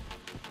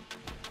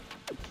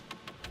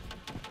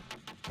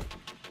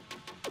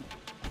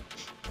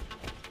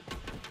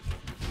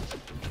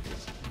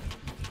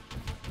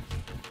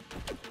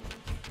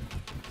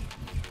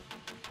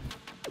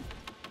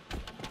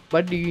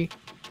 Buddy.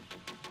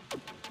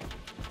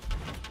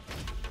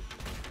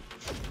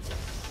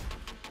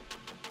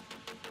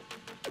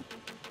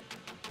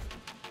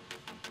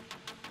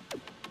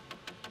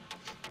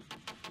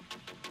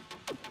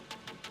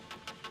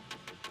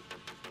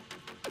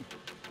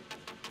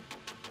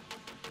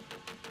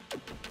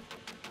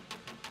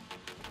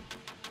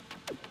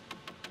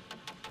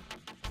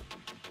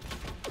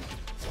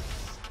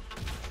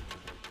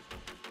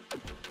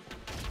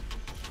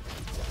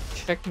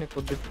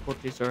 Technical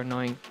difficulties are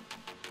annoying.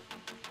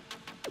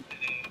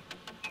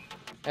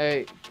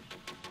 Hey.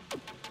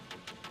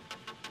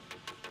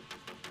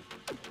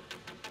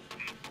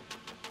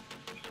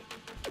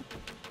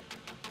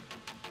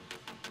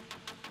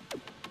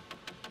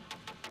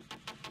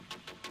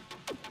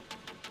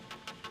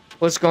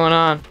 What's going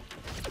on?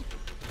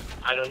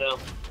 I don't know.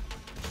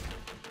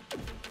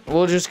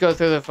 We'll just go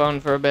through the phone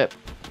for a bit.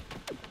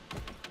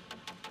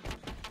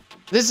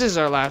 This is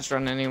our last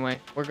run anyway.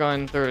 We're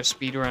going through a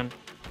speed run.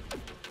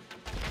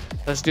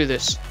 Let's do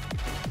this.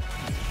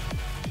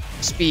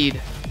 Speed.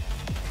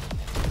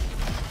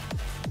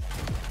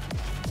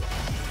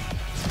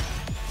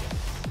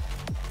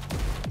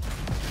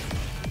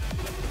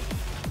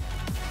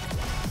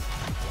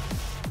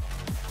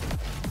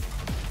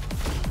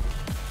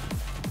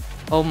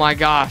 Oh my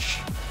gosh.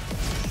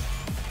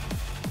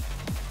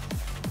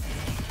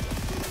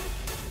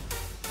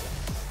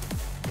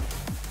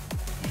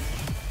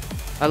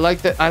 I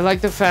like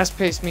the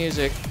fast-paced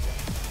music.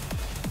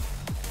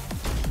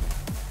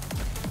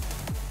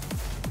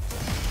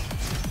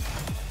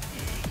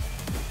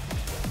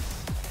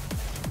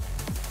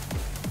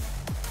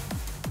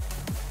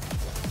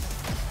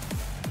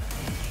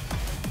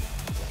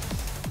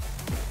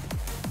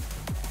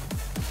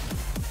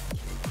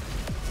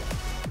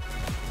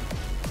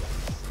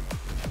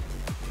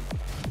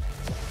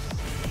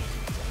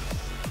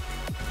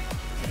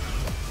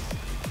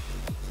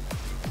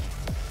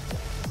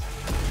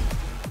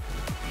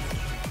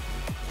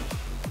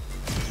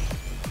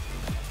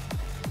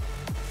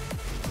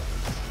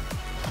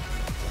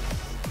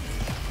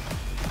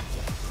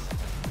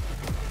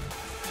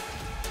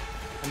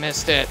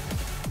 Missed it.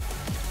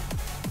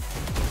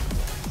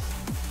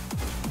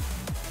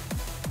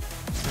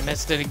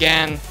 Missed it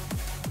again.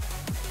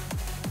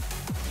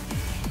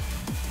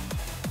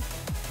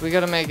 We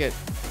gotta make it.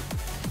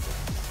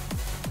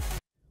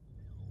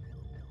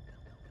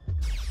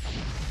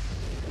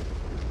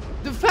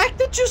 The fact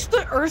that just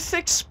the Earth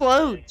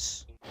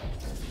explodes.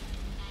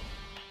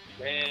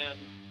 Man.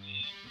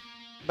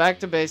 Back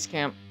to base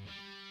camp.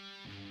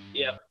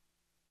 Yep.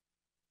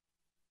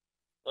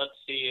 Let's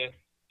see.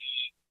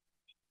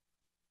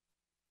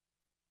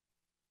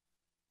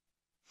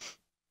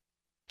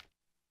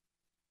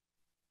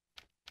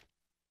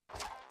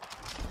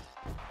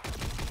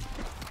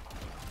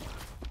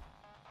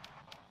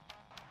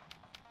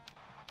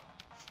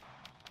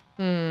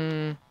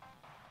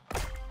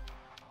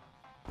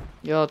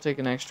 Yeah, I'll take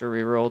an extra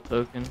reroll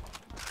token.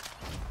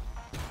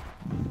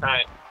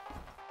 Alright.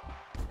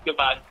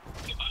 Goodbye.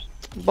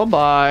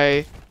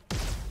 Bye-bye.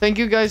 Thank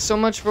you guys so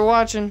much for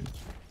watching.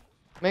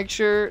 Make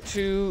sure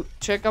to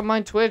check out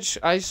my Twitch.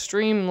 I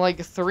stream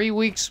like 3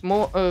 weeks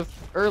more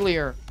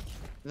earlier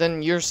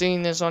than you're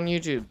seeing this on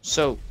YouTube.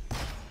 So,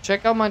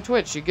 check out my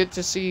Twitch. You get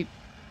to see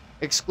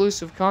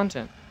exclusive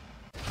content.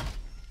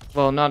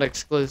 Well, not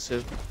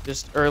exclusive,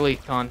 just early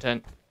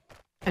content.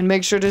 And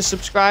make sure to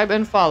subscribe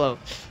and follow.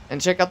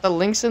 And check out the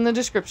links in the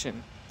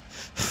description.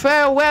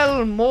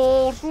 Farewell,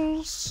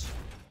 mortals!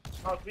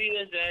 Auf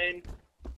Wiedersehen.